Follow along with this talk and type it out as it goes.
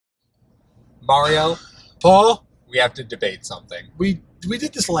Mario, Paul, we have to debate something. we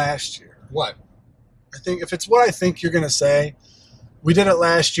did this last year. What? I think if it's what I think you're going to say, we did it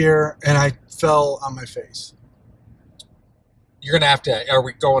last year, and I fell on my face. You're going to have to... Are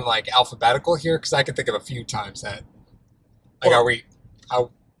we going, like, alphabetical here? Because I can think of a few times that... Like, Well, are we...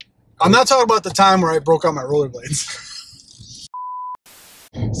 I'm not talking about the time where I broke out my rollerblades.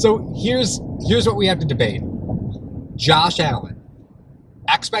 So here's what we have to debate. Josh Allen.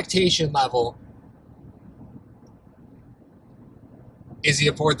 Expectation level. Is he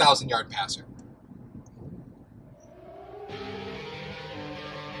a 4,000-yard passer?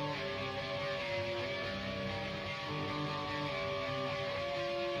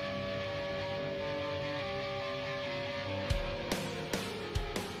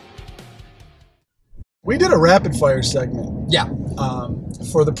 We did a rapid fire segment Yeah.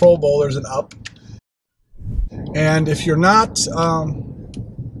 for the Pro Bowlers and up. And if you're not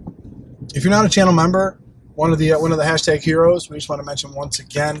a channel member, one of the hashtag heroes, we just want to mention once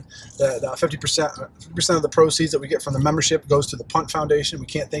again that 50% of the proceeds that we get from the membership goes to the Punt Foundation. We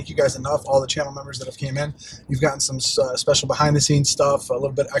can't thank you guys enough, all the channel members that have came in. You've gotten some special behind the scenes stuff, a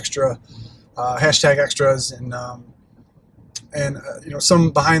little bit extra hashtag extras, and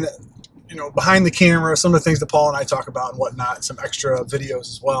some behind the camera, some of the things that Paul and I talk about and whatnot, some extra videos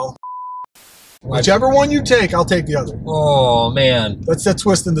as well. Whichever one you take, I'll take the other. Oh, man. That's that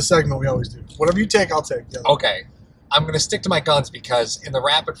twist in the segment we always do. Whatever you take, I'll take the other. Okay. I'm going to stick to my guns because in the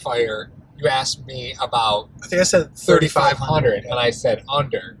rapid fire, you asked me about I think I said 3,500, and I said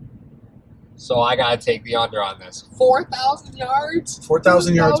under. So I got to take the under on this. 4,000 yards?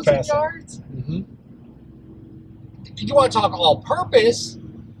 4,000 yards 4,000 passing. yards? Mm-hmm. You want to talk all-purpose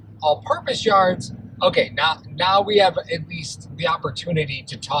yards? Okay, now we have at least the opportunity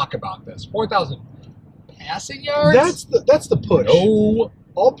to talk about this. 4,000 passing yards? That's the push. No.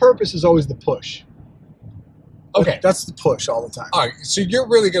 All purpose is always the push. Okay. That's the push all the time. All right, so you're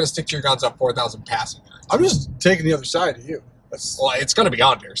really going to stick to your guns on 4,000 passing yards? I'm just taking the other side of you. Well, it's going to be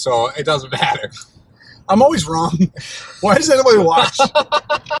under, so it doesn't matter. I'm always wrong. Why does anybody watch?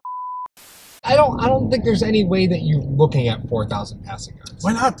 I don't think there's any way that you're looking at 4,000 passing yards.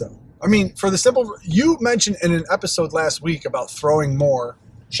 Why not, though? I mean, for the simple... You mentioned in an episode last week about throwing more.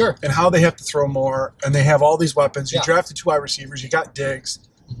 Sure. And how they have to throw more, and they have all these weapons. You Yeah. drafted 2 wide receivers. You got Diggs.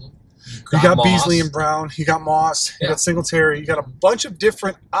 Mm-hmm. You got Moss. Beasley and Brown. You got Moss. You Yeah. got Singletary. You got a bunch of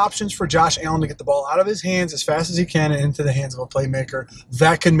different options for Josh Allen to get the ball out of his hands as fast as he can and into the hands of a playmaker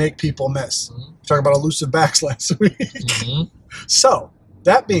that can make people miss. Mm-hmm. Talk about elusive backs last week. Mm-hmm. So,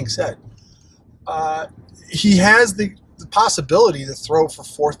 that being said, he has the possibility to throw for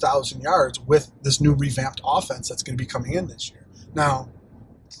 4,000 yards with this new revamped offense that's going to be coming in this year. Now,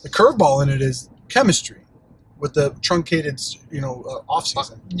 the curveball in it is chemistry with the truncated,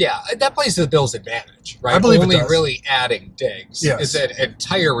 offseason. Yeah, that plays to the Bills' advantage, right? I believe it Only does. really adding Diggs. Yes. It's an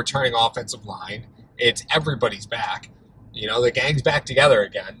entire returning offensive line. It's everybody's back. The gang's back together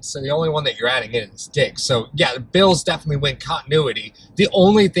again. So the only one that you're adding in is Diggs. So, yeah, the Bills definitely win continuity. The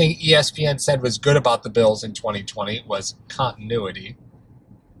only thing ESPN said was good about the Bills in 2020 was continuity.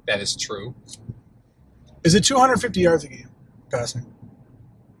 That is true. Is it 250 yards a game passing?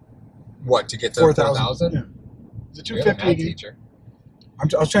 What, to get to 4,000? 4,000? Yeah. Is it You're 250 the a game? teacher. I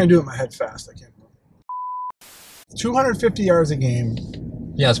was trying to do it in my head fast. I can't. 250 yards a game.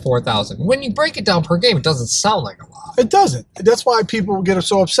 Yeah, it's 4,000. When you break it down per game, it doesn't sound like a lot. It doesn't. That's why people get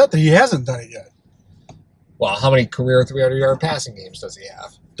so upset that he hasn't done it yet. Well, how many career 300-yard passing games does he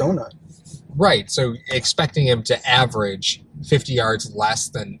have? Donut. Right, so expecting him to average 50 yards less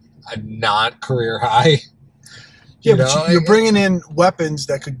than a non-career high. Yeah, but you're bringing in weapons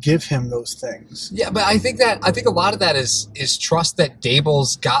that could give him those things. Yeah, but I think a lot of that is trust that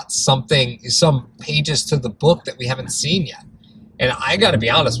Dable's got some pages to the book that we haven't seen yet. And I got to be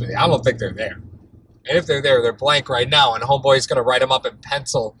honest with you, I don't think they're there. And if they're there, they're blank right now, and Homeboy's going to write them up in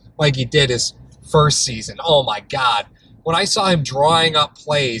pencil like he did his first season. Oh, my God. When I saw him drawing up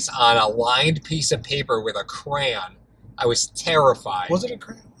plays on a lined piece of paper with a crayon, I was terrified. Was it a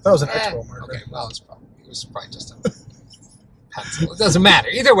crayon? That was an expo marker. Okay, well, it was probably just a pencil. It doesn't matter.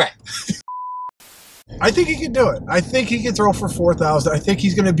 Either way. I think he can do it. I think he can throw for 4,000. I think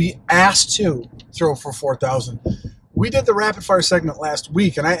he's going to be asked to throw for 4,000. We did the rapid fire segment last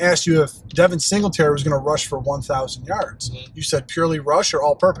week, and I asked you if Devin Singletary was going to rush for 1,000 yards. Mm-hmm. You said purely rush or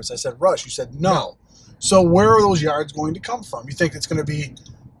all purpose. I said rush. You said no. So where are those yards going to come from? You think it's going to be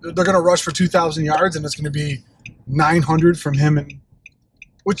they're going to rush for 2,000 yards, and it's going to be 900 from him,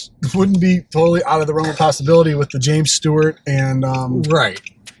 which wouldn't be totally out of the realm of possibility with the James Stewart and Right.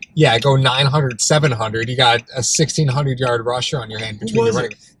 Yeah, go 900, 700. You got a 1,600-yard rusher on your hand between your was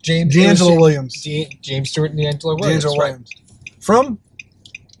running. D'Angelo Williams. James Stewart and D'Angelo Williams. D'Angelo Right. Williams. From?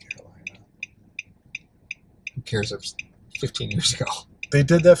 Who cares? It was 15 years ago. They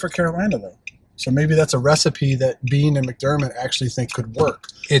did that for Carolina, though. So maybe that's a recipe that Bean and McDermott actually think could work.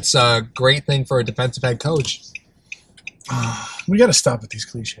 It's a great thing for a defensive head coach. We got to stop with these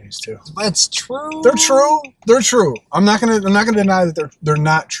cliches too. That's true. They're true. They're true. I'm not gonna deny that they're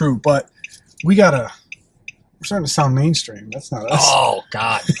not true. But we're starting to sound mainstream. That's not us. Oh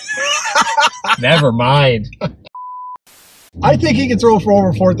God. Never mind. I think he can throw for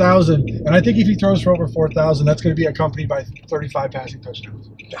over 4,000, and I think if he throws for over 4,000, that's going to be accompanied by 35 passing touchdowns.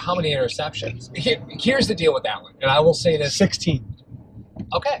 How many interceptions? Here's the deal with that one, and I will say this. 16.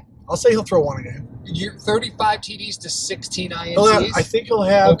 Okay. I'll say he'll throw one a game. You're 35 TDs to 16 INTs. I think he'll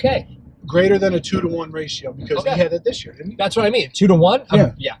have Okay. greater than a 2-to-1 ratio because Okay. he had it this year, didn't he? That's what I mean. 2 to 1.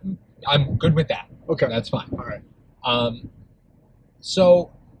 Yeah. I'm good with that. Okay. That's fine. All right.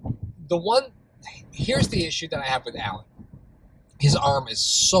 So here's the issue that I have with Allen. His arm is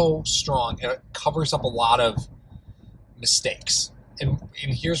so strong and it covers up a lot of mistakes. And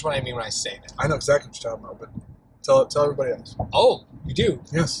here's what I mean when I say that. I know exactly what you're talking about, but tell everybody else. Oh, you do?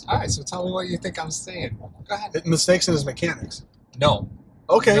 Yes. All right, so tell me what you think I'm saying. Go ahead. Mistakes in his mechanics. No.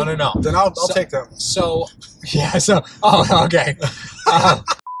 Okay. No. Then I'll take that one. So, okay.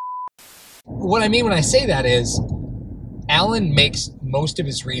 What I mean when I say that is Allen makes most of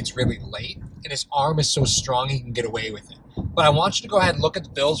his reads really late, and his arm is so strong he can get away with it. But I want you to go ahead and look at the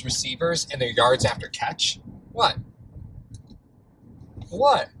Bills' receivers and their yards after catch. What?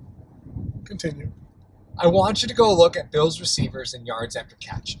 Continue. I want you to go look at Bills' receivers and yards after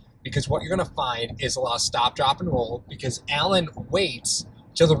catch, because what you're going to find is a lot of stop, drop, and roll because Allen waits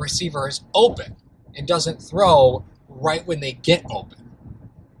till the receiver is open and doesn't throw right when they get open.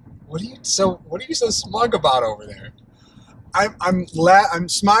 What are you so smug about over there? I'm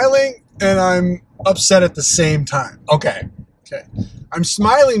smiling and I'm upset at the same time. Okay. I'm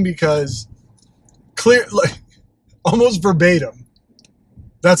smiling because almost verbatim,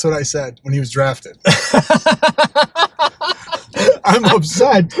 that's what I said when he was drafted. I'm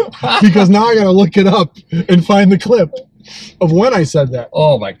upset because now I got to look it up and find the clip of when I said that.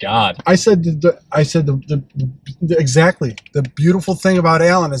 Oh my God! I said exactly. The beautiful thing about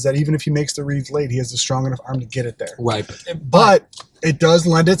Allen is that even if he makes the reads late, he has a strong enough arm to get it there. Right, but it does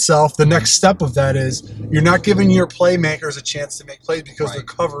lend itself. The next step of that is you're not giving your playmakers a chance to make plays because they're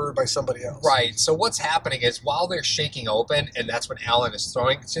covered by somebody else. Right. So what's happening is while they're shaking open, and that's when Allen is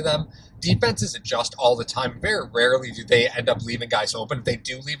throwing to them, defenses adjust all the time. Very rarely do they end up leaving guys open. If they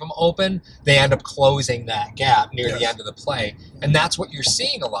do leave them open, they end up closing that gap near the end of the play. And that's what you're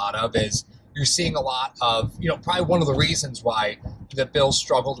seeing a lot of is you're seeing a lot of, probably one of the reasons why the Bills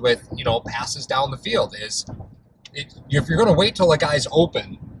struggled with, passes down the field is if you're going to wait till a guy's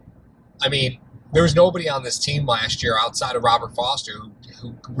open, I mean, there was nobody on this team last year outside of Robert Foster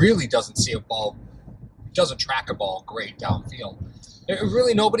who really doesn't see a ball, doesn't track a ball great downfield. There's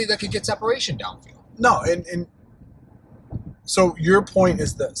really nobody that could get separation downfield. No, and so your point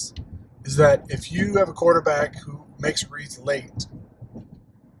is this, is that if you have a quarterback who makes reads late,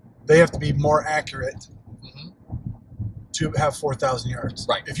 they have to be more accurate to have 4,000 yards.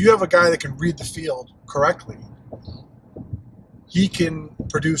 Right. If you have a guy that can read the field correctly, he can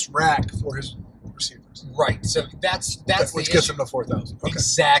produce rack for his receivers. Right. So that's which the gets issue. him to 4,000. Okay.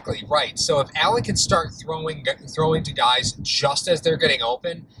 Exactly right. So if Allen can start throwing to guys just as they're getting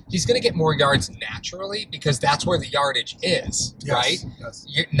open, he's going to get more yards naturally because that's where the yardage is, right? Yes.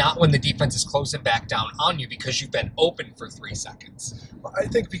 Not when the defense is closing back down on you because you've been open for 3 seconds. I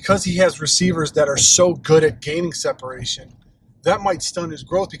think because he has receivers that are so good at gaining separation, that might stun his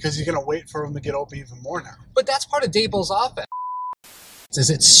growth because he's going to wait for him to get open even more now. But that's part of Daboll's offense. Is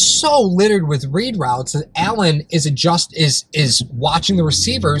it's so littered with read routes that Allen is watching the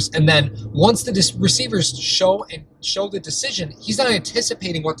receivers, and then once the receivers show the decision, he's not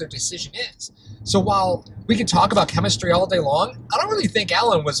anticipating what their decision is. So while we can talk about chemistry all day long, I don't really think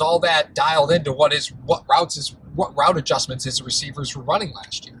Allen was all that dialed into what route adjustments his receivers were running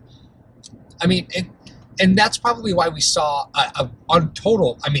last year. I mean, and that's probably why we saw on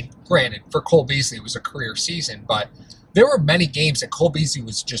total. I mean, granted, for Cole Beasley it was a career season, but there were many games that Cole Beasley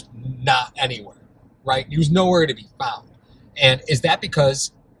was just not anywhere, right? He was nowhere to be found. And is that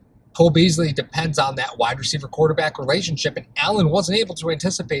because Cole Beasley depends on that wide receiver quarterback relationship, and Allen wasn't able to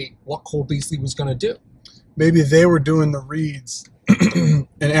anticipate what Cole Beasley was going to do? Maybe they were doing the reads and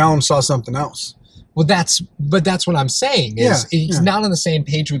Allen saw something else. Well, that's what I'm saying is he's yeah. not on the same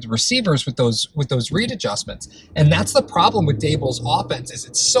page with the receivers with those read adjustments, and that's the problem with Dable's offense is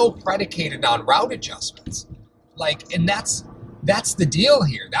it's so predicated on route adjustments, like, and that's the deal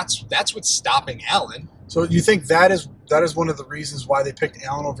here. That's what's stopping Allen. So you think that is one of the reasons why they picked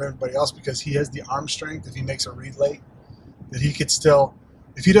Allen over everybody else, because he has the arm strength if he makes a read late, that he could still,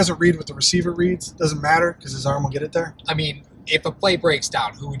 if he doesn't read what the receiver reads, doesn't matter because his arm will get it there? I mean, if a play breaks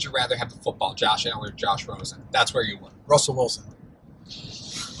down, who would you rather have the football, Josh Allen or Josh Rosen? That's where you would. Russell Wilson.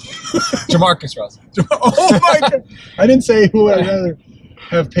 Jamarcus Russell. Oh my God. I didn't say who I'd rather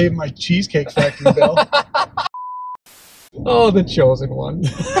have paid my Cheesecake Factory bill. Oh, the chosen one.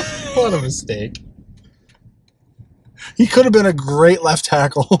 What a mistake. He could have been a great left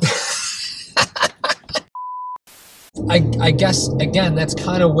tackle. I guess, again, that's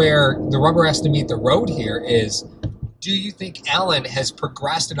kind of where the rubber has to meet the road here is, do you think Allen has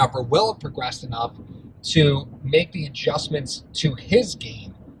progressed enough or will have progressed enough to make the adjustments to his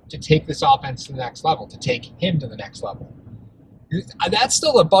game to take this offense to the next level, to take him to the next level? That's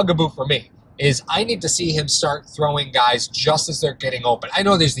still a bugaboo for me, is I need to see him start throwing guys just as they're getting open. I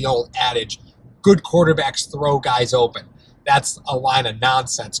know there's the old adage, good quarterbacks throw guys open. That's a line of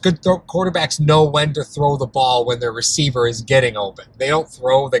nonsense. Good quarterbacks know when to throw the ball when their receiver is getting open. They don't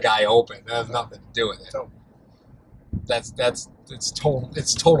throw the guy open. That has nothing to do with it. It's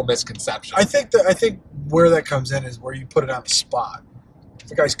total misconception. I think where that comes in is where you put it on the spot. If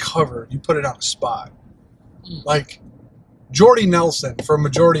the guy's covered, you put it on the spot. Like Jordy Nelson, for a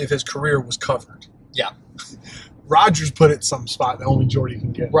majority of his career, was covered. Yeah. Rodgers put it in some spot that only Jordy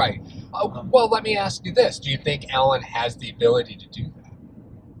can get. Right. Well, let me ask you this. Do you think Allen has the ability to do that?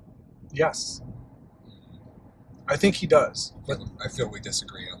 Yes. I think he does. I feel we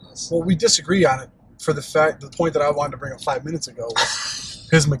disagree on this. Well, we disagree on it for the point that I wanted to bring up 5 minutes ago was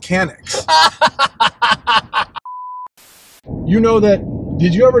his mechanics. You know that,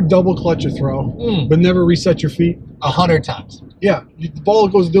 did you ever double clutch a throw but never reset your feet? 100 times. Yeah. The ball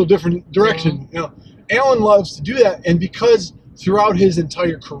goes a little different direction. You know, Allen loves to do that, and because throughout his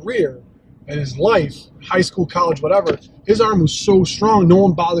entire career and his life, high school, college, whatever, his arm was so strong, no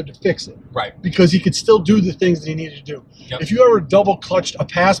one bothered to fix it. Right. Because he could still do the things that he needed to do. Yep. If you ever double clutched a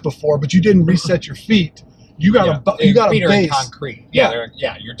pass before, but you didn't reset your feet, you got a feet are in base. concrete. Yeah,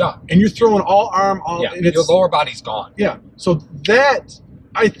 you're done. And you're throwing all arm, and your lower body's gone. Yeah. So that,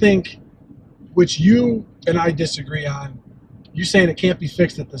 I think, which you and I disagree on, you saying it can't be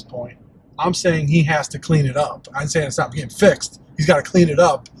fixed at this point. I'm saying he has to clean it up. I'm saying it's not being fixed. He's got to clean it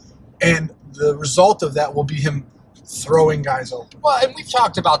up. And the result of that will be him throwing guys open. Well, and we've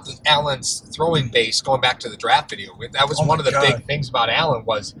talked about Allen's throwing base going back to the draft video. That was one of the big things about Allen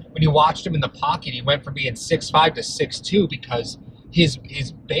was when you watched him in the pocket, he went from being 6'5" to 6'2" because his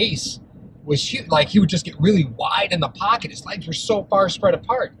base was huge. Like, he would just get really wide in the pocket. His legs were so far spread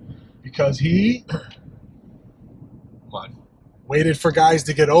apart. Because he What? Waited for guys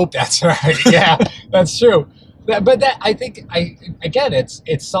to get open. That's right. Yeah, that's true. I think again,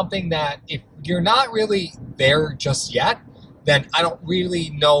 it's something that if you're not really there just yet, then I don't really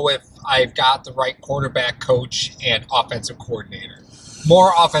know if I've got the right quarterback coach and offensive coordinator.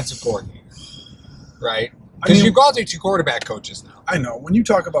 More offensive coordinator, right? Because you've gone through 2 quarterback coaches now. I know. When you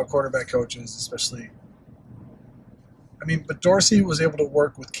talk about quarterback coaches, especially, but Dorsey was able to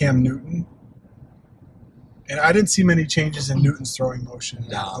work with Cam Newton. And I didn't see many changes in Newton's throwing motion.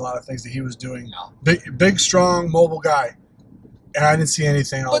 No. A lot of things that he was doing. No. Big, strong, mobile guy. And I didn't see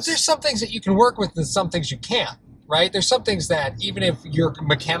anything else. But there's some things that you can work with and some things you can't, right? There's some things that even if you're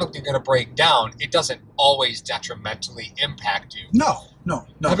mechanically going to break down, it doesn't always detrimentally impact you. No.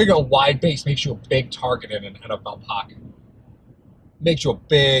 Having a wide base makes you a big target in an NFL pocket. Makes you a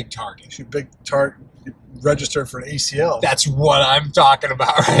big target. You're a big target registered for an ACL. That's what I'm talking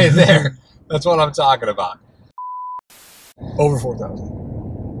about right there. That's what I'm talking about. Over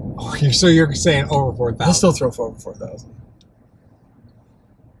 4,000. Oh, so you're saying over 4,000? He'll still throw for over 4,000.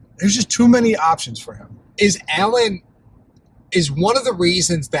 There's just too many options for him. Is one of the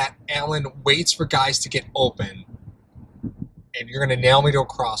reasons that Allen waits for guys to get open, and you're going to nail me to a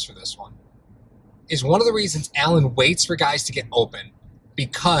cross for this one, is one of the reasons Allen waits for guys to get open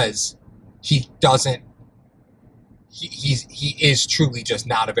because he is truly just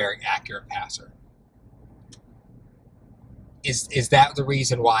not a very accurate passer. Is that the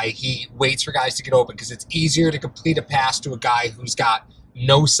reason why he waits for guys to get open? Because it's easier to complete a pass to a guy who's got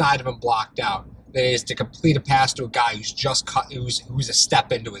no side of him blocked out than it is to complete a pass to a guy who's just cut, who's a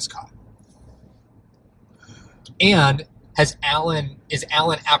step into his cut. And is Allen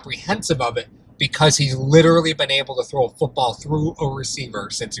apprehensive of it because he's literally been able to throw a football through a receiver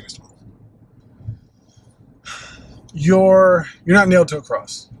since he was 12? you're not nailed to a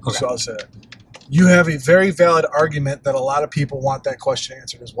cross. Okay. So I'll say that. You have a very valid argument that a lot of people want that question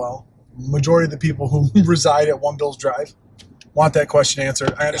answered as well. Majority of the people who reside at One Bills Drive want that question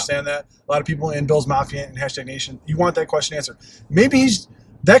answered. I understand that. A lot of people in Bills Mafia and Hashtag Nation, you want that question answered. Maybe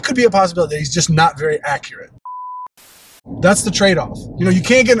that could be a possibility that he's just not very accurate. That's the trade-off. You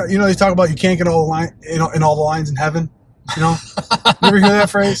can't get, they talk about you can't get all the line, in all the lines in heaven. You ever hear that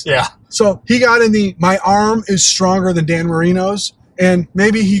phrase? Yeah. So he got in my arm is stronger than Dan Marino's, and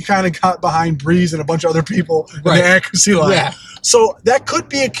maybe he kind of got behind Breeze and a bunch of other people in the accuracy line. Yeah. So that could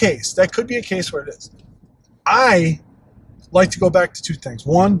be a case. That could be a case where it is. I like to go back to two things.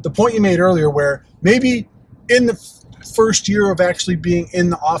 One, the point you made earlier where maybe in the first year of actually being in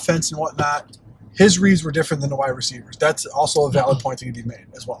the offense and whatnot, his reads were different than the wide receivers. That's also a valid point that can be made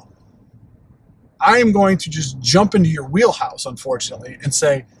as well. I am going to just jump into your wheelhouse, unfortunately, and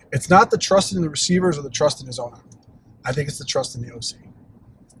say it's not the trust in the receivers or the trust in his own arm. I think it's the trust in the OC.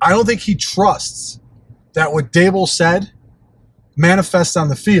 I don't think he trusts that what Dable said manifests on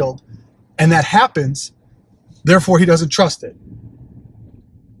the field, and that happens, therefore he doesn't trust it.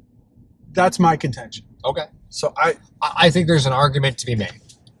 That's my contention. Okay. So I think there's an argument to be made,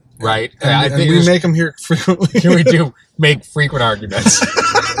 right? And, I think we make them here frequently. we do make frequent arguments.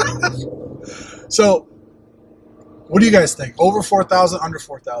 So, what do you guys think? Over 4,000, under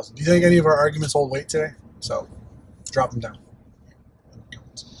 4,000? Do you think any of our arguments hold weight today? So, drop them down.